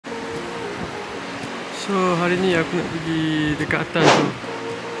So hari ni aku nak pergi dekat atas tu.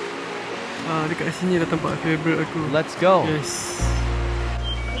 Dekat sini dah tempat favourite aku. Let's go. Yes.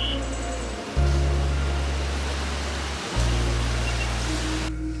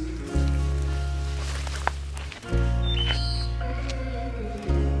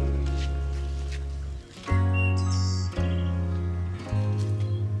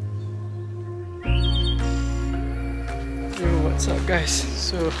 Yo, what's up guys?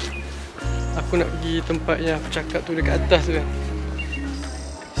 So aku nak pergi tempat yang aku cakap tu dekat atas tu kan.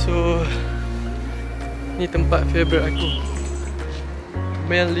 So ni tempat favourite aku,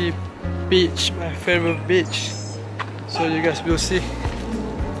 mainly beach, my favourite beach. So you guys will see.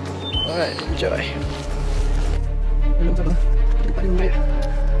 Alright, enjoy. Belum sabar. Tempat ni baik.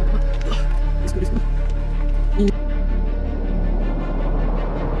 Let's go, let's go.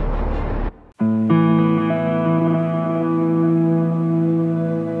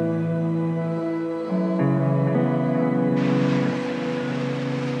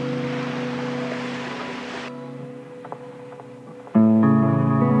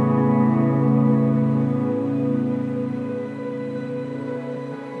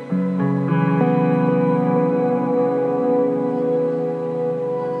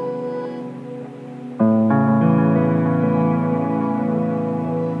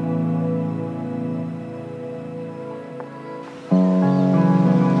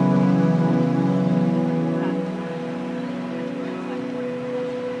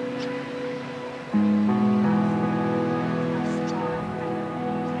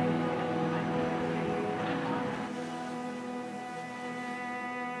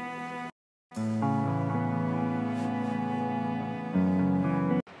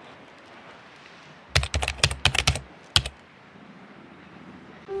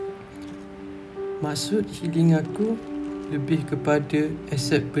 Maksud healing aku lebih kepada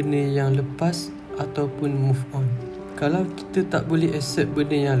accept benda yang lepas ataupun move on. Kalau kita tak boleh accept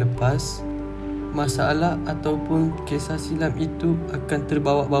benda yang lepas, masalah ataupun kisah silam itu akan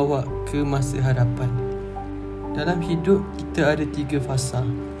terbawa-bawa ke masa hadapan. Dalam hidup kita ada 3 fasa.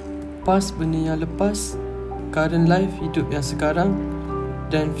 Past benda yang lepas, current life hidup yang sekarang,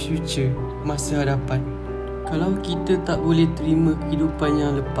 dan future masa hadapan. Kalau kita tak boleh terima kehidupan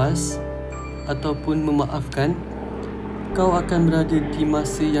yang lepas ataupun memaafkan, kau akan berada di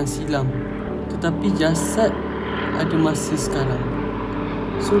masa yang silam. Tetapi jasad ada masa sekarang.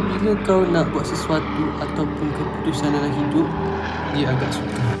 So bila kau nak buat sesuatu ataupun keputusan dalam hidup, dia agak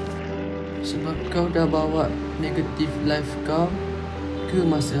sukar. Sebab kau dah bawa negatif life kau ke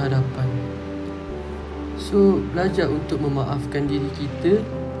masa hadapan. So belajar untuk memaafkan diri kita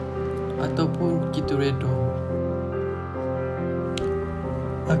ataupun kita redha.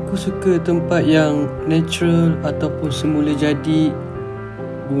 Aku suka tempat yang natural ataupun semulajadi,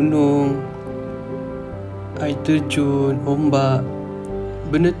 gunung, air terjun, ombak.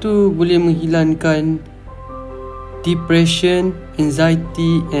 Benda tu boleh menghilangkan depression,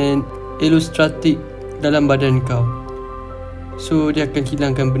 anxiety and illustratic dalam badan kau. So dia akan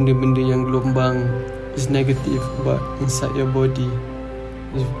hilangkan benda-benda yang gelombang is negative about inside your body.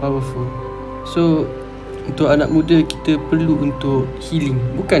 It's powerful. So untuk anak muda, kita perlu untuk healing.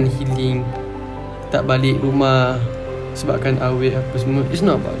 Bukan healing tak balik rumah sebabkan awet apa semua. It's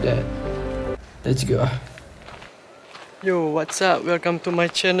not about that. Let's go. Yo, what's up? Welcome to my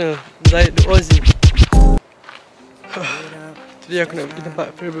channel, Zaid the Aussie. Tadi aku nak pergi tempat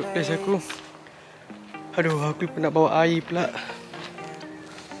favourite place aku. Aduh, aku lupa nak bawa air pula.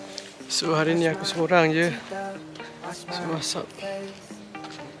 So hari ni aku seorang je. So what's up?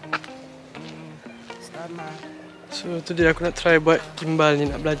 So today aku nak try buat gimbal ni,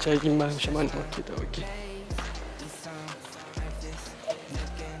 nak belajar gimbal macam mana. Okay tak okay.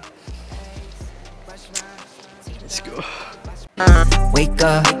 Let's go. Wake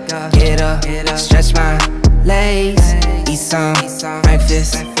up, get up, stretch my legs, eat some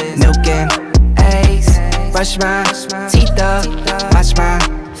breakfast, milk and eggs, brush my teeth up, wash my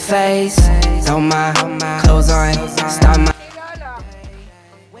face, throw my clothes on, start my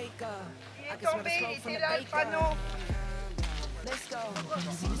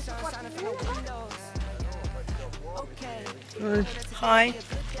Hi.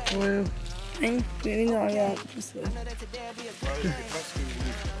 Well, I'm feeling alright.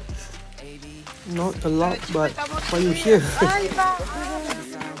 not a lot, but why you here?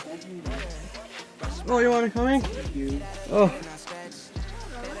 Oh, you want to come in? Oh.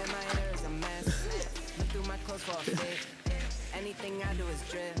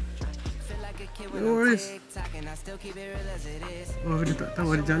 Oh, dia tak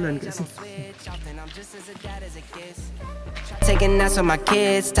tahu ada jalan kat sini. Taking naps with my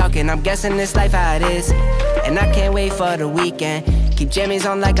kids, talking, I'm guessing this life how it is. And I can't wait for the weekend. Keep jammies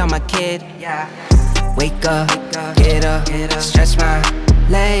on like I'm a kid. Wake up, get up, stretch my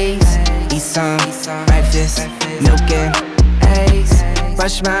legs, eat some breakfast, milk and eggs.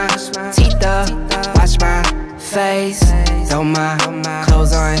 Brush my teeth up, wash my face, throw my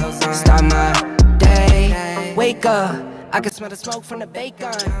clothes on, start my day. Wake up, I can smell the smoke from the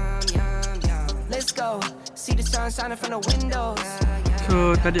bacon. Let's go, see the sun shining from the windows.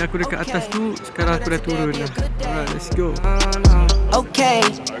 So tadi aku dekat atas tu, sekarang aku dah turun dah. Alright, let's go. Okay,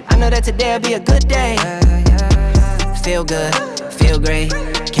 I know that today'll be a good day. Feel good, feel great,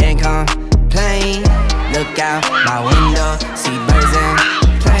 can't complain. Look out my window, see birds and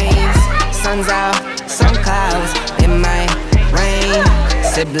planes. Sun's out, some clouds, it might rain.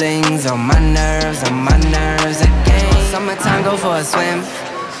 Siblings on my nerves again. Summertime, go for a swim.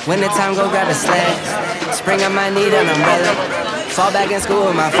 Wintertime, go grab a sled. Spring, I might need an umbrella. Fall back in school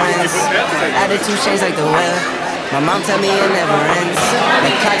with my friends. Attitude change like the weather. My mom tell me it never ends.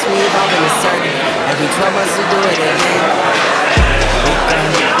 The clocks we evolve in a circle. Every 12 months we do it again.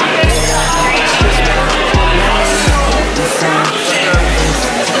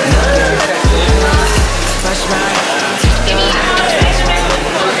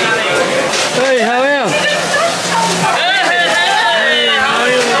 Hey, how are you?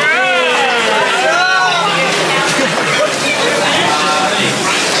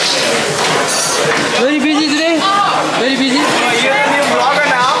 Very busy today? Very busy? Oh, you're a new vlogger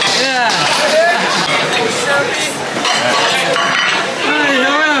now? Yeah. Hi,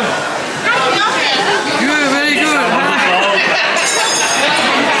 how are you? Good, very good.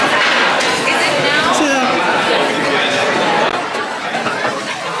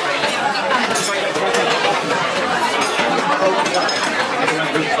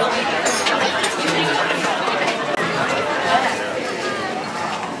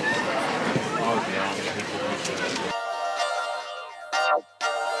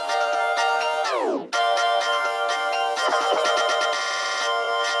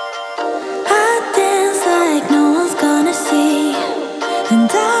 And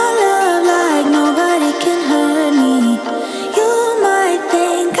I love like nobody can hurt me. You might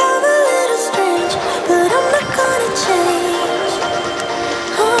think I'm a little strange, but I'm not gonna change.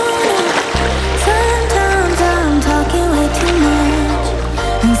 Oh no, sometimes I'm talking way too much,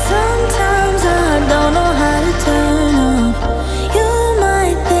 and sometimes I don't know how to turn up. You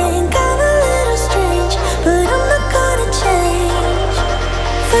might think I'm a little strange, but I'm not gonna change.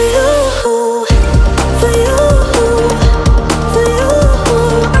 For you, for you.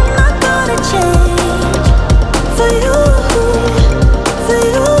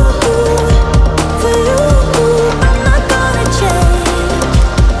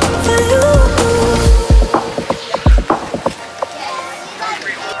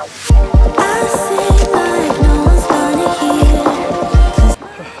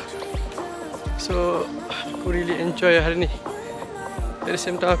 So, aku really enjoy hari ni. At the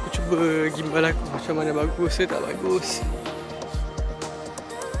same time, aku cuba gimbal aku macam mana bagus ke tak bagus.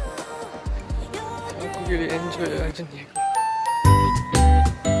 Aku really enjoy hari ni.